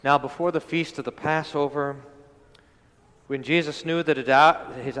Now, before the feast of the Passover, when Jesus knew that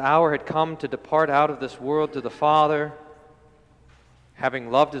his hour had come to depart out of this world to the Father, having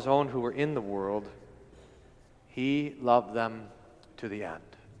loved his own who were in the world, he loved them to the end.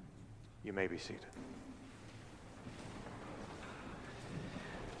 You may be seated.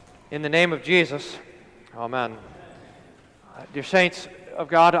 In the name of Jesus, amen. Dear saints of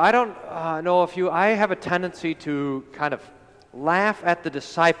God, I don't know if I have a tendency to kind of laugh at the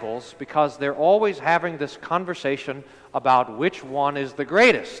disciples because they're always having this conversation about which one is the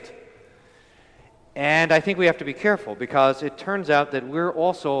greatest. And I think we have to be careful because it turns out that we're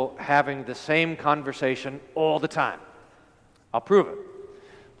also having the same conversation all the time. I'll prove it.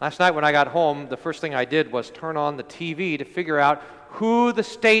 Last night when I got home, the first thing I did was turn on the TV to figure out who the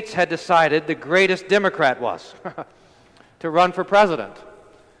states had decided the greatest Democrat was to run for president.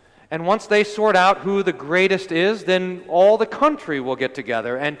 And once they sort out who the greatest is, then all the country will get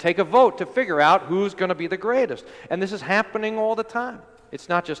together and take a vote to figure out who's going to be the greatest. And this is happening all the time. It's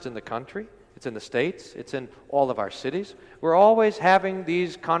not just in the country. It's in the states. It's in all of our cities. We're always having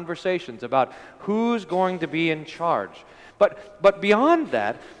these conversations about who's going to be in charge. But beyond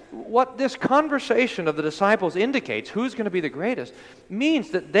that, what this conversation of the disciples indicates, who's going to be the greatest,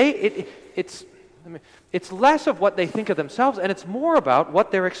 means that it's less of what they think of themselves, and it's more about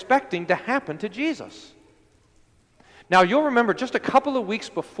what they're expecting to happen to Jesus. Now, you'll remember just a couple of weeks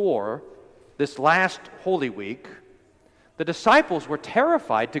before this last Holy Week, the disciples were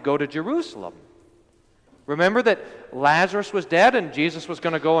terrified to go to Jerusalem. Remember that Lazarus was dead and Jesus was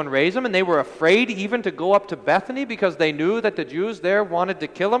going to go and raise him, and they were afraid even to go up to Bethany because they knew that the Jews there wanted to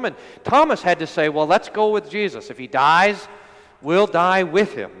kill him. And Thomas had to say, well, let's go with Jesus. If he dies, we'll die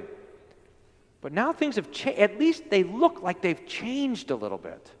with him. But now things have changed. At least they look like they've changed a little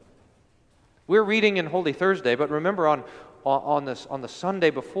bit. We're reading in Holy Thursday, but remember on the Sunday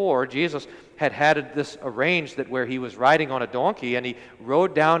before, Jesus had this arranged that where he was riding on a donkey and he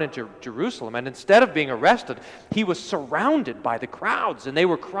rode down into Jerusalem, and instead of being arrested, he was surrounded by the crowds, and they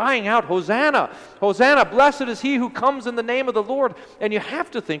were crying out, Hosanna! Hosanna! Blessed is he who comes in the name of the Lord. And you have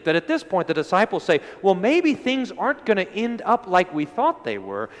to think that at this point the disciples say, well, maybe things aren't going to end up like we thought they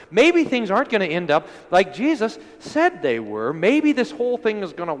were. Maybe things aren't going to end up like Jesus said they were. Maybe this whole thing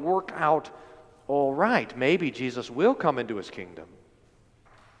is going to work out all right. Maybe Jesus will come into his kingdom.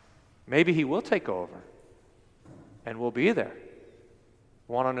 Maybe he will take over, and we'll be there.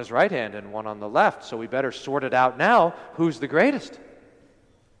 One on his right hand and one on the left. So we better sort it out now. Who's the greatest?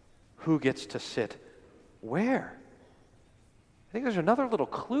 Who gets to sit where? I think there's another little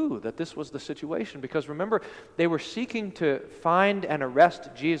clue that this was the situation, because remember, they were seeking to find and arrest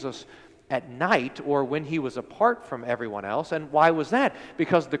Jesus at night or when he was apart from everyone else. And why was that?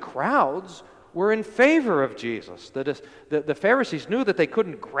 Because the crowds were in favor of Jesus. The Pharisees knew that they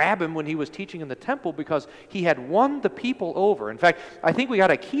couldn't grab him when he was teaching in the temple because he had won the people over. In fact, I think we got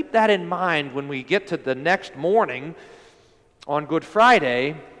to keep that in mind when we get to the next morning on Good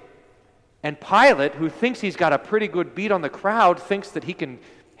Friday, and Pilate, who thinks he's got a pretty good beat on the crowd, thinks that he can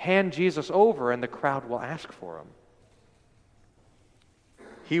hand Jesus over and the crowd will ask for him.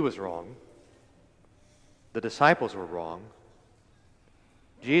 He was wrong. The disciples were wrong.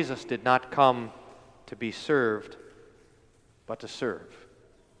 Jesus did not come to be served, but to serve.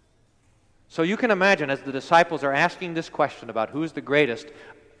 So you can imagine, as the disciples are asking this question about who's the greatest,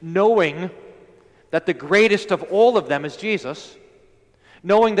 knowing that the greatest of all of them is Jesus,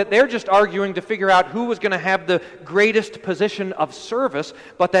 knowing that they're just arguing to figure out who was going to have the greatest position of service,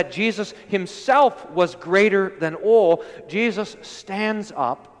 but that Jesus himself was greater than all, Jesus stands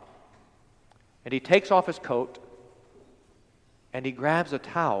up and he takes off his coat, and he grabs a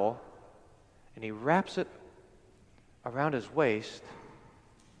towel, and he wraps it around his waist,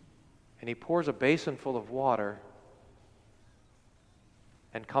 and he pours a basin full of water,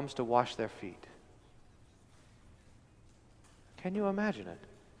 and comes to wash their feet. Can you imagine it?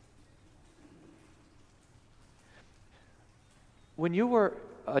 When you were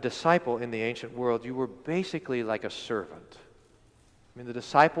a disciple in the ancient world, you were basically like a servant. I mean, the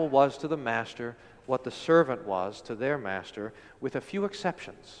disciple was to the master what the servant was to their master, with a few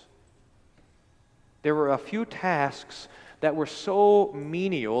exceptions. There were a few tasks that were so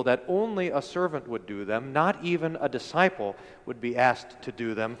menial that only a servant would do them, not even a disciple would be asked to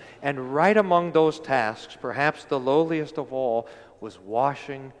do them. And right among those tasks, perhaps the lowliest of all, was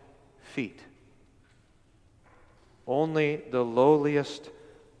washing feet. Only the lowliest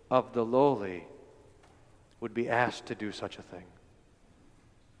of the lowly would be asked to do such a thing.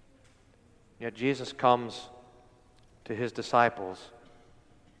 Yet Jesus comes to his disciples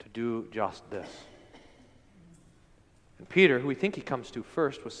to do just this. And Peter, who we think he comes to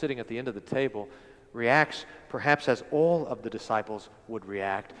first, was sitting at the end of the table, reacts perhaps as all of the disciples would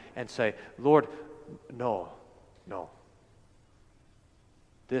react and say, Lord, no.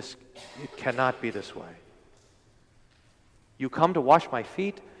 It cannot be this way. You come to wash my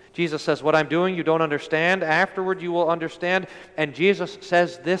feet? Jesus says, what I'm doing you don't understand. Afterward you will understand. And Jesus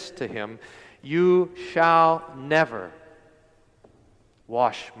says this to him, you shall never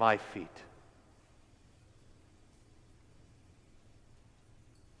wash my feet.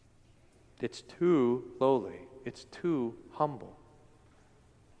 It's too lowly. It's too humble.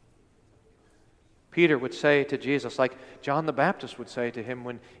 Peter would say to Jesus, like John the Baptist would say to him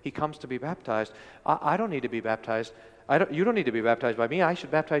when he comes to be baptized, I don't need to be baptized. You don't need to be baptized by me. I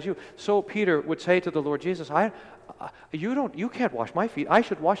should baptize you. So Peter would say to the Lord Jesus, you can't wash my feet. I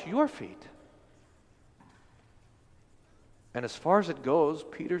should wash your feet. And as far as it goes,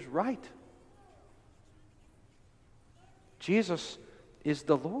 Peter's right. Jesus is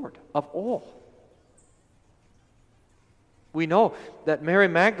the Lord of all. We know that Mary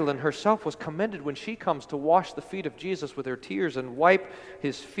Magdalene herself was commended when she comes to wash the feet of Jesus with her tears and wipe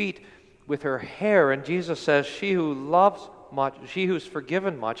his feet with her hair. And Jesus says, she who loves much, she who's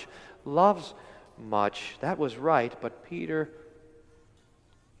forgiven much, loves much. That was right, but Peter,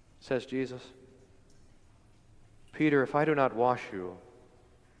 says Jesus, Peter, if I do not wash you,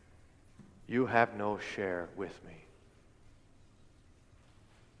 you have no share with me.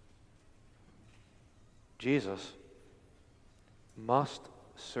 Jesus must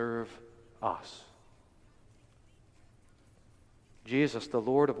serve us. Jesus, the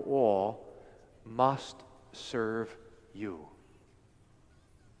Lord of all, must serve you.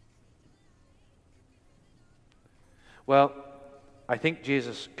 Well, I think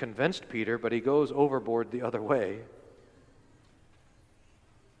Jesus convinced Peter, but he goes overboard the other way.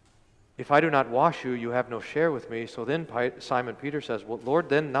 If I do not wash you, you have no share with me. So then Simon Peter says, well, Lord,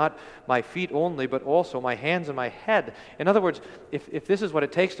 then not my feet only, but also my hands and my head. In other words, if this is what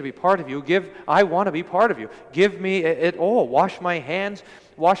it takes to be part of you, I want to be part of you. Give me it all. Wash my hands,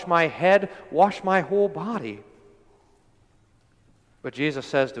 wash my head, wash my whole body. But Jesus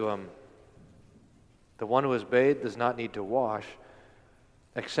says to him, the one who is bathed does not need to wash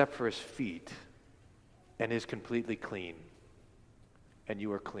except for his feet and is completely clean. And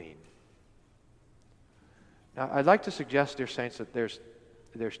you are clean. Now, I'd like to suggest, dear saints, that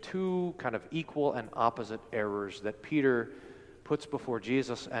there's two kind of equal and opposite errors that Peter puts before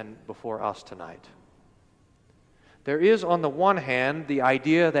Jesus and before us tonight. There is, on the one hand, the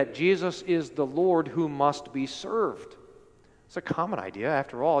idea that Jesus is the Lord who must be served. It's a common idea.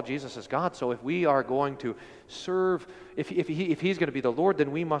 After all, Jesus is God, so if we are going to serve, if he's going to be the Lord,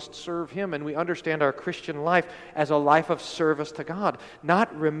 then we must serve him, and we understand our Christian life as a life of service to God,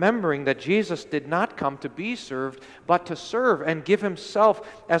 not remembering that Jesus did not come to be served, but to serve and give himself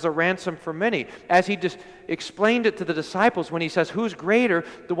as a ransom for many. As he just explained it to the disciples when he says, who's greater,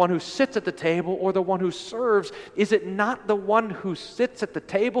 the one who sits at the table or the one who serves? Is it not the one who sits at the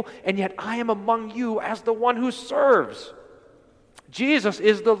table? And yet I am among you as the one who serves. Jesus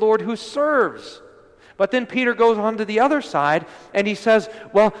is the Lord who serves. But then Peter goes on to the other side and he says,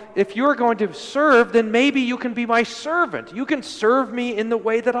 well, if you're going to serve, then maybe you can be my servant. You can serve me in the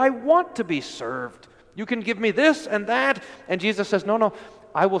way that I want to be served. You can give me this and that. And Jesus says, no,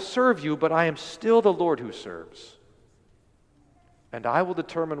 I will serve you, but I am still the Lord who serves. And I will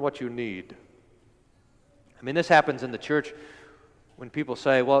determine what you need. I mean, this happens in the church when people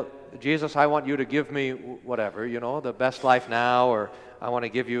say, well, Jesus, I want you to give me whatever, the best life now, or I want to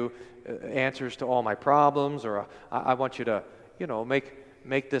give you answers to all my problems, or I want you to,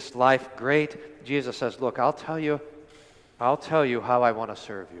 make this life great. Jesus says, look, I'll tell you how I want to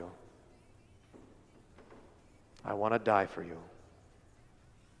serve you. I want to die for you.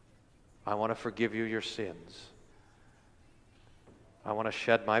 I want to forgive you your sins. I want to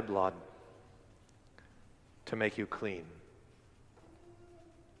shed my blood to make you clean.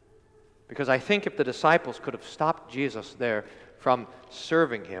 Because I think if the disciples could have stopped Jesus there from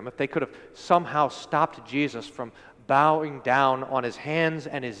serving him, if they could have somehow stopped Jesus from bowing down on his hands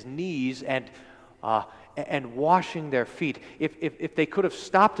and his knees and washing their feet, if they could have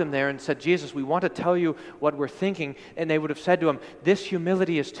stopped him there and said, Jesus, we want to tell you what we're thinking, and they would have said to him, this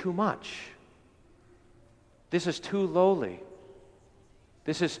humility is too much. This is too lowly.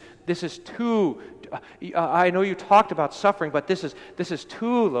 This is too, I know you talked about suffering, but this is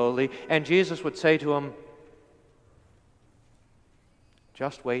too lowly. And Jesus would say to him,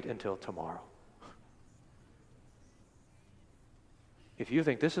 just wait until tomorrow. If you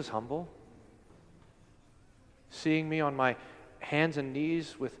think this is humble, seeing me on my hands and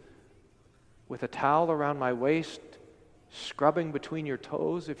knees with a towel around my waist scrubbing between your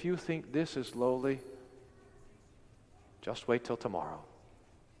toes, if you think this is lowly, just wait till tomorrow,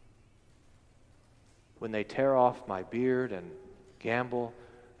 when they tear off my beard and gamble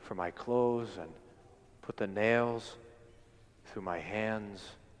for my clothes and put the nails through my hands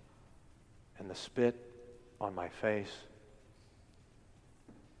and the spit on my face.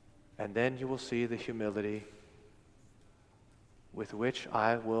 And then you will see the humility with which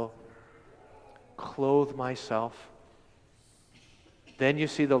I will clothe myself. Then you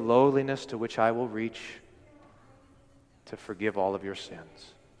see the lowliness to which I will reach to forgive all of your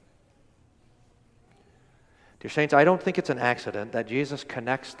sins. Dear saints, I don't think it's an accident that Jesus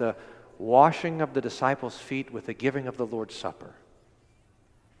connects the washing of the disciples' feet with the giving of the Lord's Supper.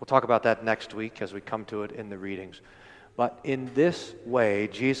 We'll talk about that next week as we come to it in the readings. But in this way,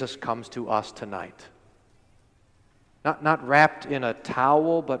 Jesus comes to us tonight. Not wrapped in a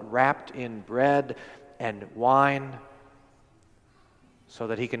towel, but wrapped in bread and wine so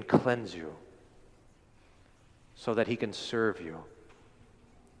that he can cleanse you, so that he can serve you,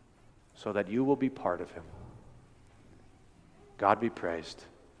 so that you will be part of him. God be praised.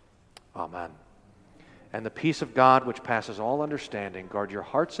 Amen. And the peace of God, which passes all understanding, guard your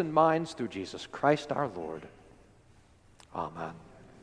hearts and minds through Jesus Christ our Lord. Amen.